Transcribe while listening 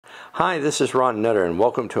Hi, this is Ron Nutter and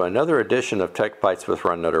welcome to another edition of Tech Bites with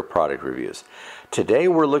Ron Nutter product reviews. Today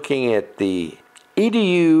we're looking at the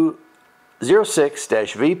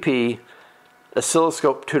EDU06-VP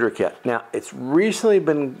Oscilloscope Tutor Kit. Now, it's recently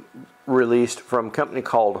been released from a company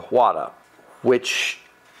called WADA, which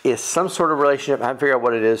is some sort of relationship, I haven't figured out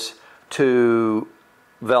what it is, to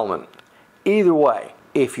Velleman. Either way,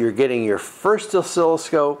 if you're getting your first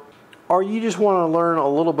oscilloscope or you just want to learn a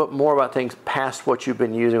little bit more about things past what you've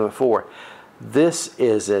been using before, this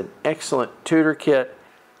is an excellent tutor kit.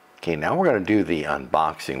 Okay, now we're going to do the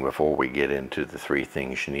unboxing before we get into the three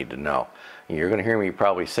things you need to know. And you're going to hear me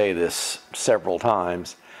probably say this several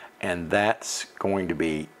times, and that's going to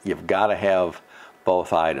be, you've got to have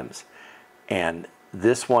both items. And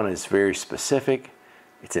this one is very specific.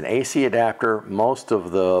 It's an AC adapter. Most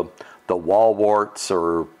of the wall warts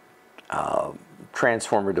or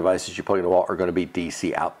transformer devices you plug in the wall are going to be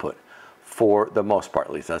DC output for the most part.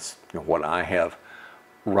 At least that's what I have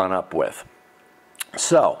run up with.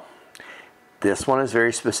 So this one is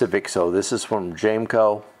very specific. So this is from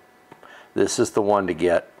Jameco. This is the one to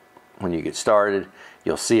get when you get started.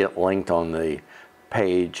 You'll see it linked on the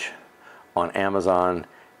page on Amazon.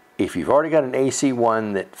 If you've already got an AC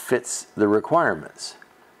one that fits the requirements,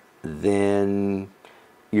 then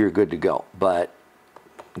you're good to go. But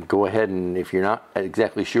go ahead, and if you're not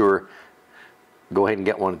exactly sure, go ahead and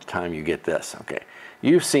get one at the time you get this. Okay,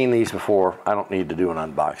 you've seen these before. I don't need to do an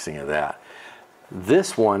unboxing of that.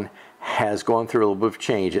 This one has gone through a little bit of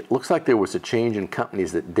change. It looks like there was a change in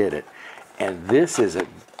companies that did it, and this is a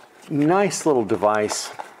nice little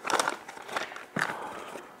device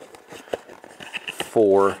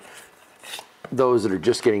for those that are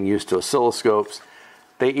just getting used to oscilloscopes.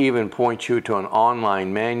 They even point you to an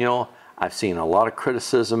online manual. I've seen a lot of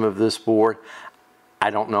criticism of this board.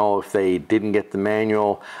 I don't know if they didn't get the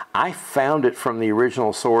manual. I found it from the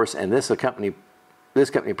original source, and this company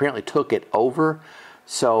apparently took it over.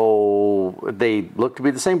 So they look to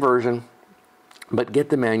be the same version, but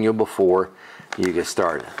get the manual before you get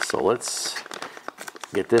started. So let's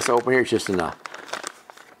get this open here. It's just in a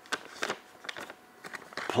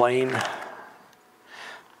plain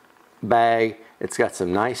bag. It's got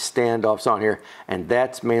some nice standoffs on here, and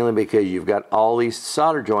that's mainly because you've got all these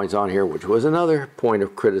solder joints on here, which was another point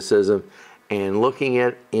of criticism. And looking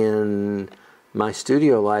at in my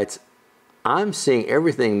studio lights, I'm seeing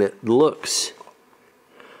everything that looks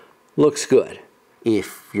good.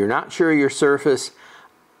 If you're not sure of your surface,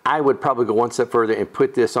 I would probably go one step further and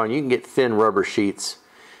put this on. You can get thin rubber sheets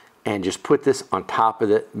and just put this on top of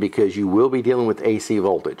it, because you will be dealing with AC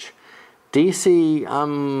voltage. DC,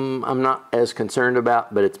 I'm not as concerned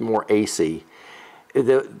about, but it's more AC.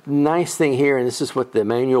 The nice thing here, and this is what the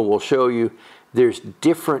manual will show you, there's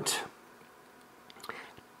different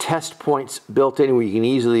test points built in where you can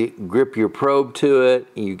easily grip your probe to it.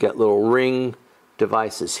 You've got little ring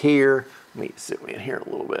devices here. Let me sit in here a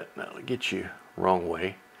little bit. That'll get you wrong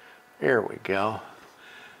way. There we go.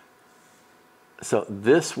 So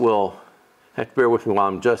this will, have to bear with me while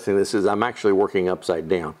I'm adjusting this, is I'm actually working upside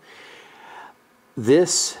down.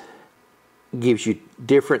 This gives you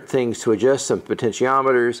different things to adjust, some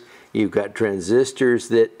potentiometers. You've got transistors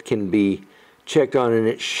that can be checked on, and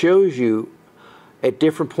it shows you at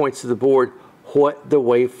different points of the board what the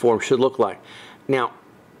waveform should look like. Now,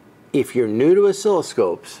 if you're new to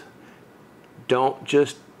oscilloscopes, don't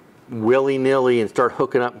just willy-nilly and start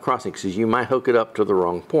hooking up and crossing, because you might hook it up to the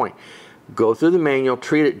wrong point. Go through the manual,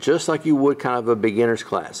 treat it just like you would kind of a beginner's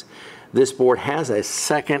class. This board has a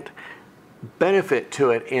second benefit to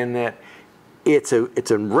it in that it's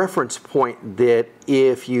a reference point that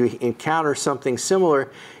if you encounter something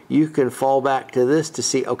similar, you can fall back to this to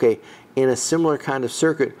see, okay, in a similar kind of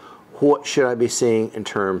circuit, what should I be seeing in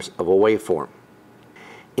terms of a waveform?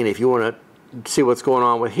 And if you want to see what's going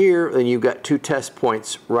on with here, then you've got two test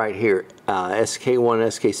points right here, SK1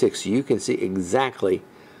 and SK6, so you can see exactly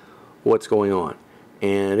what's going on.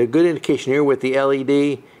 And a good indication here with the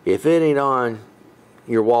LED, if it ain't on,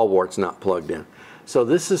 your wall wart's not plugged in. So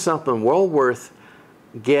this is something well worth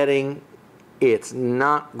getting. It's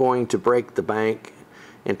not going to break the bank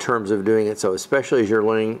in terms of doing it. So especially as you're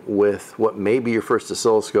learning with what may be your first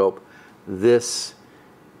oscilloscope, this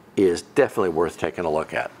is definitely worth taking a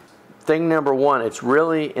look at. Thing number one, it's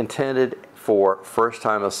really intended for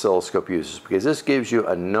first-time oscilloscope users, because this gives you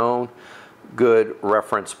a known good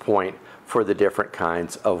reference point for the different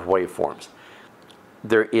kinds of waveforms.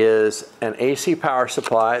 There is an AC power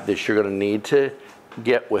supply that you're going to need to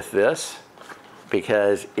get with this,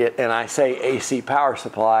 because and I say AC power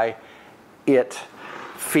supply, it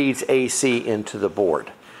feeds AC into the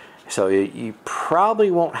board. So you probably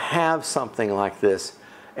won't have something like this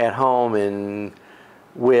at home, and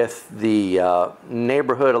with the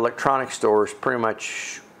neighborhood electronic stores pretty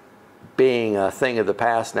much being a thing of the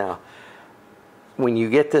past now, when you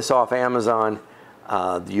get this off Amazon,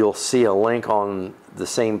 you'll see a link on the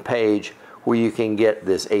same page where you can get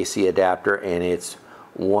this AC adapter, and it's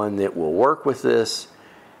one that will work with this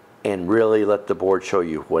and really let the board show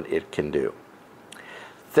you what it can do.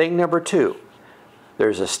 Thing number 2,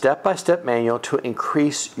 there's a step-by-step manual to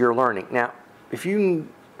increase your learning. Now, if you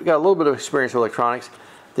got a little bit of experience with electronics,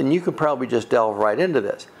 then you can probably just delve right into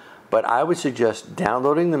this. But I would suggest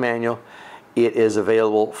downloading the manual. It is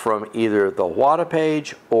available from either the WADA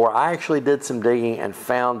page, or I actually did some digging and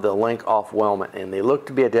found the link off Velleman, and they look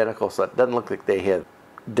to be identical, so it doesn't look like they have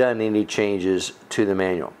done any changes to the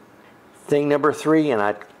manual. Thing number 3, and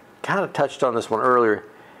I kind of touched on this one earlier,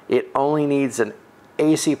 it only needs an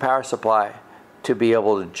AC power supply to be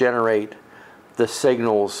able to generate the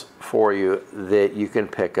signals for you that you can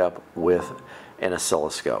pick up with an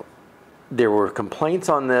oscilloscope. There were complaints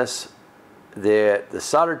on this that the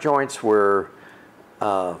solder joints were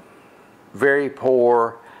very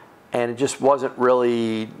poor, and it just wasn't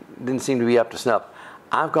really, didn't seem to be up to snuff.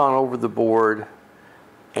 I've gone over the board,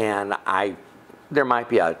 and there might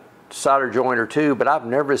be a solder joint or two, but I've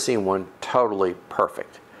never seen one totally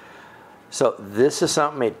perfect. So this is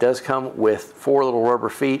something, it does come with 4 little rubber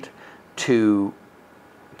feet to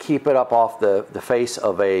keep it up off the face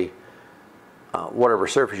of a whatever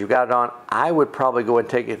surface you got it on. I would probably go and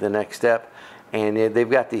take it the next step, and they've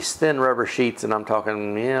got these thin rubber sheets, and I'm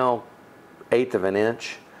talking, you know, 1/8 of an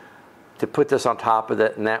inch, to put this on top of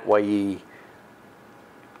it, and that way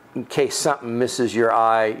in case something misses your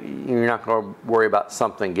eye, you're not going to worry about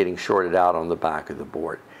something getting shorted out on the back of the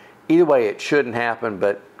board. Either way, it shouldn't happen,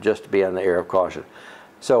 but just to be on the air of caution.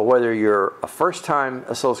 So whether you're a first-time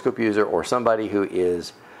oscilloscope user or somebody who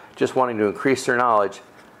is just wanting to increase their knowledge,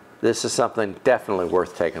 this is something definitely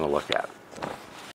worth taking a look at.